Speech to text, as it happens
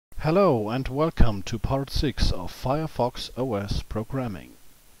Hello and welcome to part 6 of Firefox OS programming.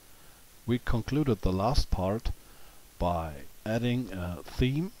 We concluded the last part by adding a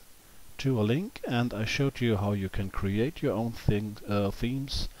theme to a link, and I showed you how you can create your own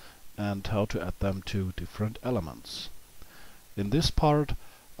themes and how to add them to different elements. In this part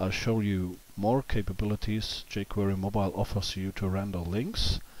I'll show you more capabilities jQuery Mobile offers you to render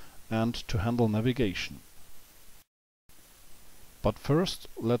links and to handle navigation. But first,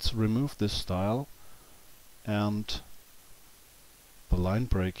 let's remove this style and the line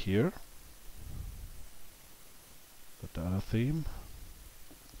break here, the data theme,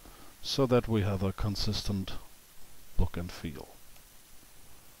 so that we have a consistent look and feel.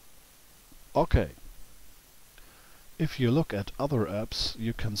 Okay. If you look at other apps,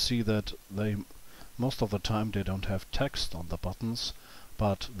 you can see that most of the time they don't have text on the buttons,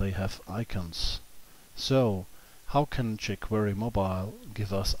 but they have icons. So, how can jQuery Mobile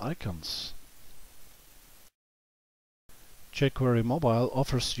give us icons? jQuery Mobile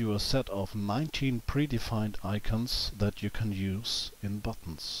offers you a set of 19 predefined icons that you can use in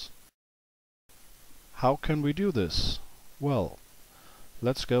buttons. How can we do this? Well,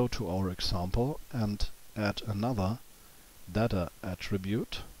 let's go to our example and add another data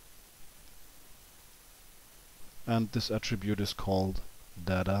attribute. And this attribute is called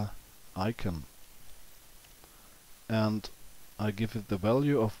data icon. And I give it the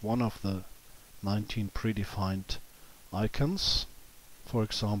value of one of the 19 predefined icons, for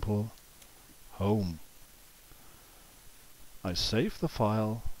example, home. I save the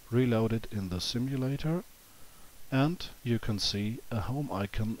file, reload it in the simulator, and you can see a home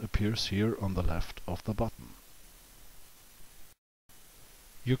icon appears here on the left of the button.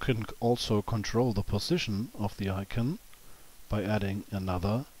 You can also control the position of the icon by adding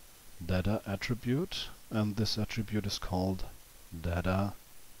another data attribute, and this attribute is called data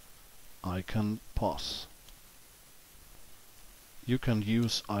icon pos. You can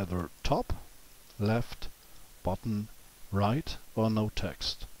use either top, left, bottom, right, or no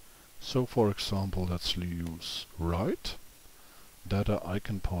text. So for example, let's use right. Data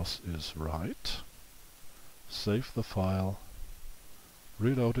icon pos is right. Save the file,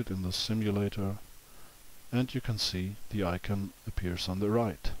 reload it in the simulator, and you can see the icon appears on the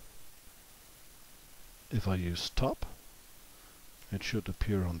right. If I use top, it should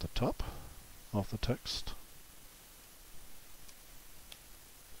appear on the top of the text.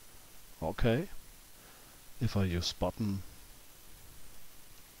 Okay. If I use bottom,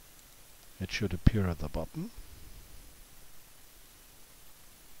 it should appear at the bottom.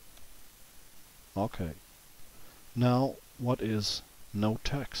 Okay. Now, what is no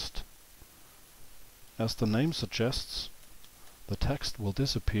text? As the name suggests, the text will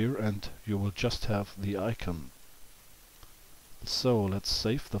disappear and you will just have the icon. So let's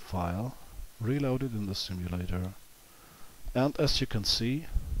save the file, reload it in the simulator, and as you can see,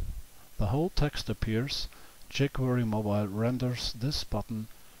 the whole text appears. jQuery Mobile renders this button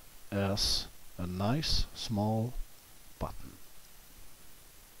as a nice small button.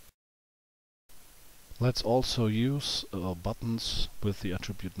 Let's also use buttons with the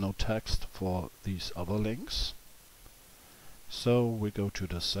attribute no text for these other links. So we go to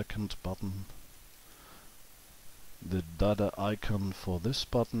the second button. The data icon for this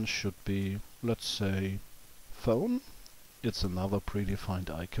button should be, let's say, phone. It's another predefined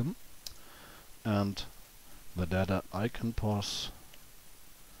icon. And the data icon pos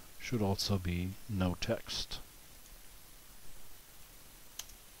should also be no text.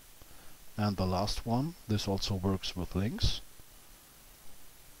 And the last one, this also works with links.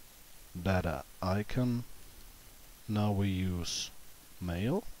 Data icon. Now we use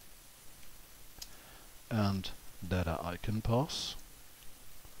mail and data icon pos,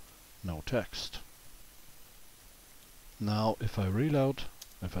 no text. Now if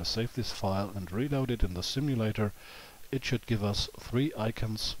I save this file and reload it in the simulator, it should give us 3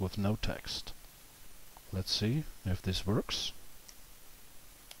 icons with no text. Let's see if this works.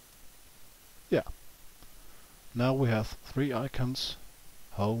 Yeah. Now we have 3 icons: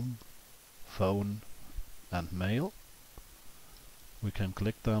 home, phone, and mail. We can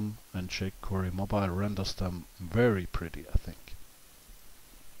click them and jQuery Mobile renders them very pretty, I think.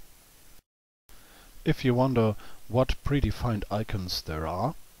 If you wonder what predefined icons there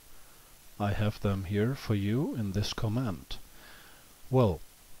are, I have them here for you in this command. Well,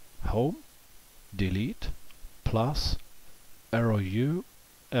 home, delete, plus, arrow U,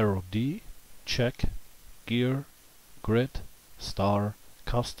 arrow D, check, gear, grid, star,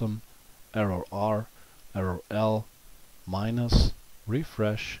 custom, arrow R, arrow L, minus,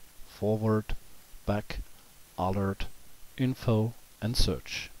 refresh, forward, back, alert, info, and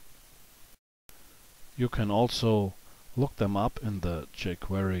search. You can also look them up in the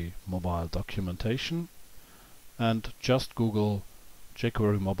JQuery mobile documentation and just Google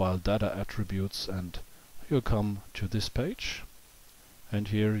JQuery mobile data attributes and you'll come to this page, and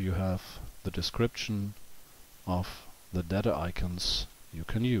here you have the description of the data icons you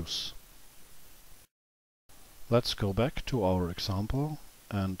can use. Let's go back to our example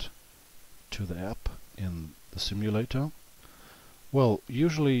and to the app in the simulator. Well,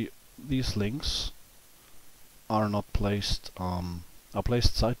 usually these links are placed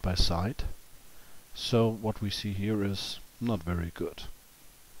side by side, so what we see here is not very good.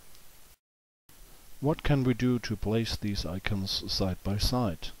 What can we do to place these icons side by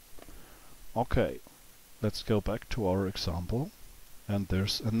side? Okay, let's go back to our example, and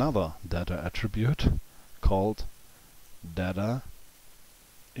there's another data attribute called data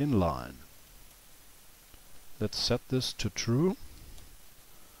inline. Let's set this to true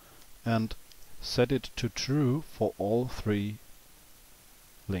and set it to true for all three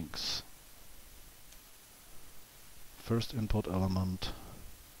links. First input element,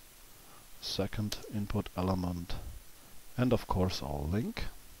 second input element, and of course our link.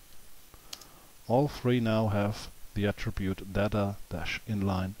 All three now have the attribute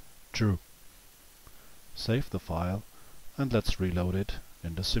data-inline true. Save the file and let's reload it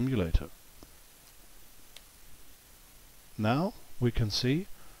in the simulator. Now we can see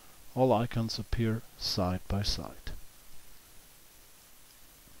all icons appear side by side.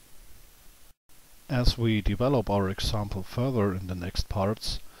 As we develop our example further in the next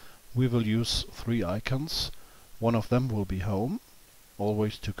parts, we will use three icons. One of them will be home,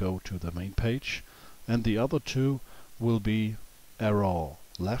 always to go to the main page, and the other two will be arrow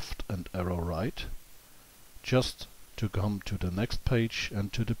left and arrow right, just to come to the next page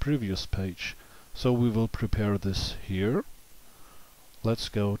and to the previous page. So we will prepare this here. Let's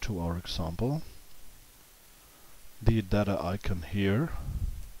go to our example. The data icon here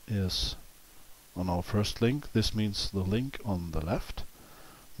is on our first link. This means the link on the left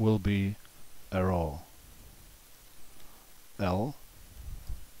will be arrow L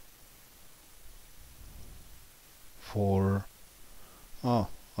for, I'll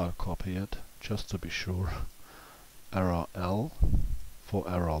copy it just to be sure, arrow L for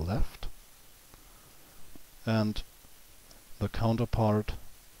arrow left, and the counterpart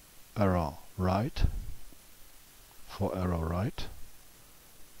arrow right for arrow right,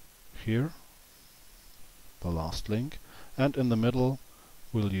 here the last link, and in the middle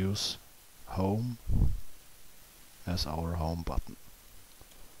we'll use home as our home button.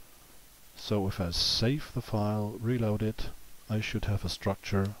 So if I save the file, reload it, I should have a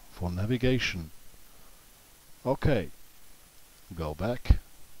structure for navigation. Okay, go back,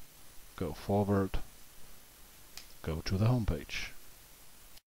 go forward, go to the home page.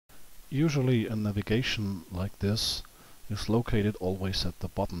 Usually a navigation like this is located always at the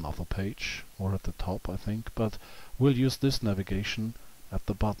bottom of the page, or at the top I think, but we'll use this navigation at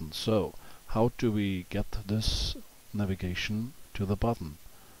the bottom. So how do we get this navigation to the bottom?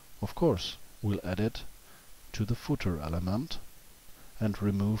 Of course, we'll add it to the footer element and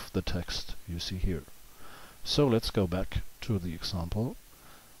remove the text you see here. So let's go back to the example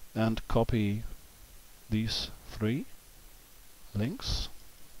and copy these three links,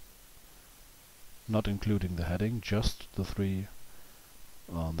 not including the heading, just the three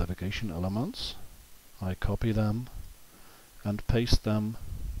navigation elements. I copy them and paste them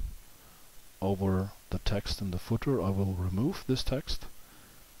over the text in the footer. I will remove this text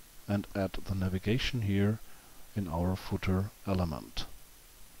and add the navigation here in our footer element.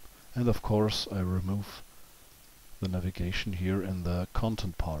 And of course I remove the navigation here in the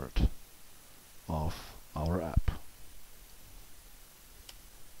content part of our app.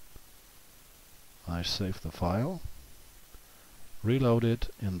 I save the file, reload it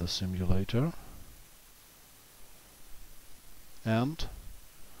in the simulator, and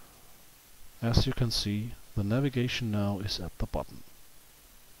as you can see, the navigation now is at the bottom.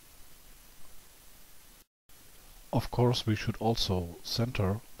 Of course, we should also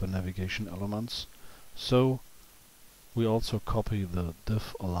center the navigation elements, so we also copy the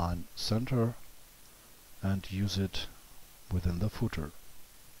div align center and use it within the footer.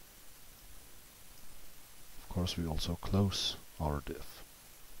 Of course, we also close our div.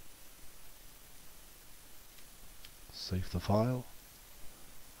 Save the file,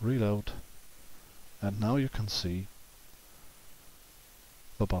 reload, and now you can see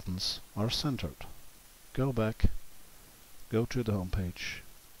the buttons are centered. Go back, go to the home page,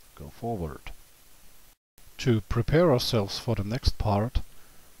 go forward. To prepare ourselves for the next part,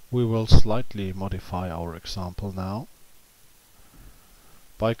 we will slightly modify our example now.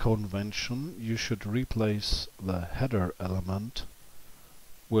 By convention, you should replace the header element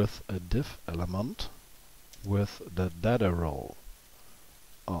with a div element with the data role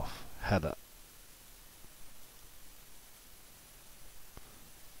of header.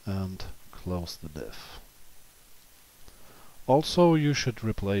 And close the div. Also, you should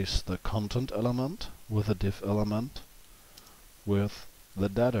replace the content element with a div element with the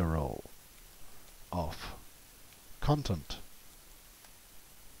data role of content.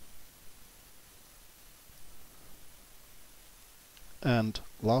 And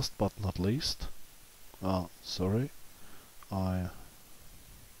last but not least, sorry, I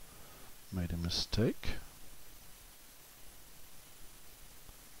made a mistake.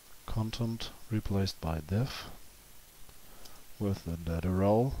 Content replaced by div with the data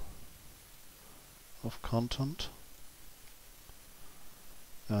role of content,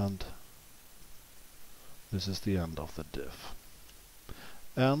 and this is the end of the div.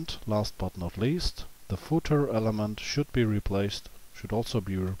 And last but not least, the footer element should also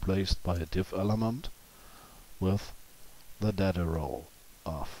be replaced by a div element with the data role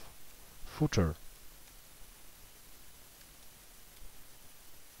of footer.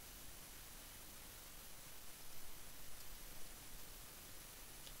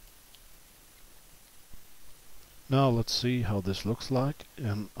 Now let's see how this looks like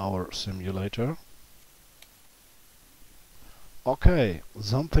in our simulator. Okay,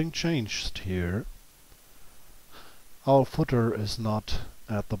 something changed here. Our footer is not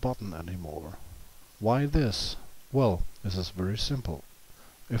at the bottom anymore. Why this? Well, this is very simple.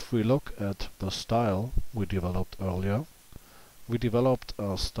 If we look at the style we developed earlier, we developed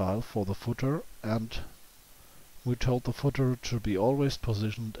a style for the footer and we told the footer to be always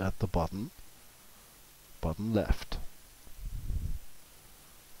positioned at the bottom left.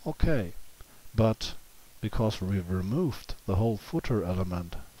 Okay, but because we've removed the whole footer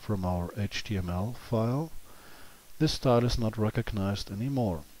element from our HTML file, this style is not recognized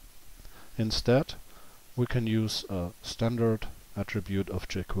anymore. Instead, we can use a standard attribute of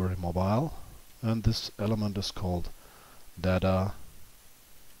JQuery Mobile, and this element is called data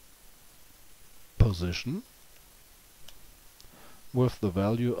position with the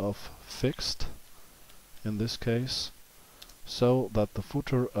value of fixed in this case, so that the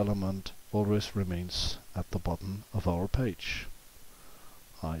footer element always remains at the bottom of our page.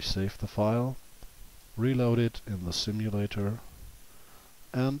 I save the file, reload it in the simulator,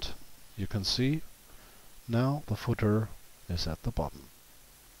 and you can see now the footer is at the bottom.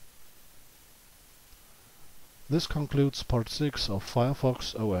 This concludes part 6 of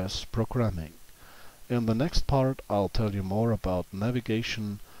Firefox OS programming. In the next part I'll tell you more about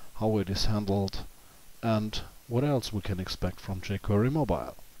navigation, how it is handled, and what else we can expect from jQuery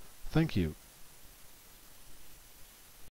Mobile. Thank you.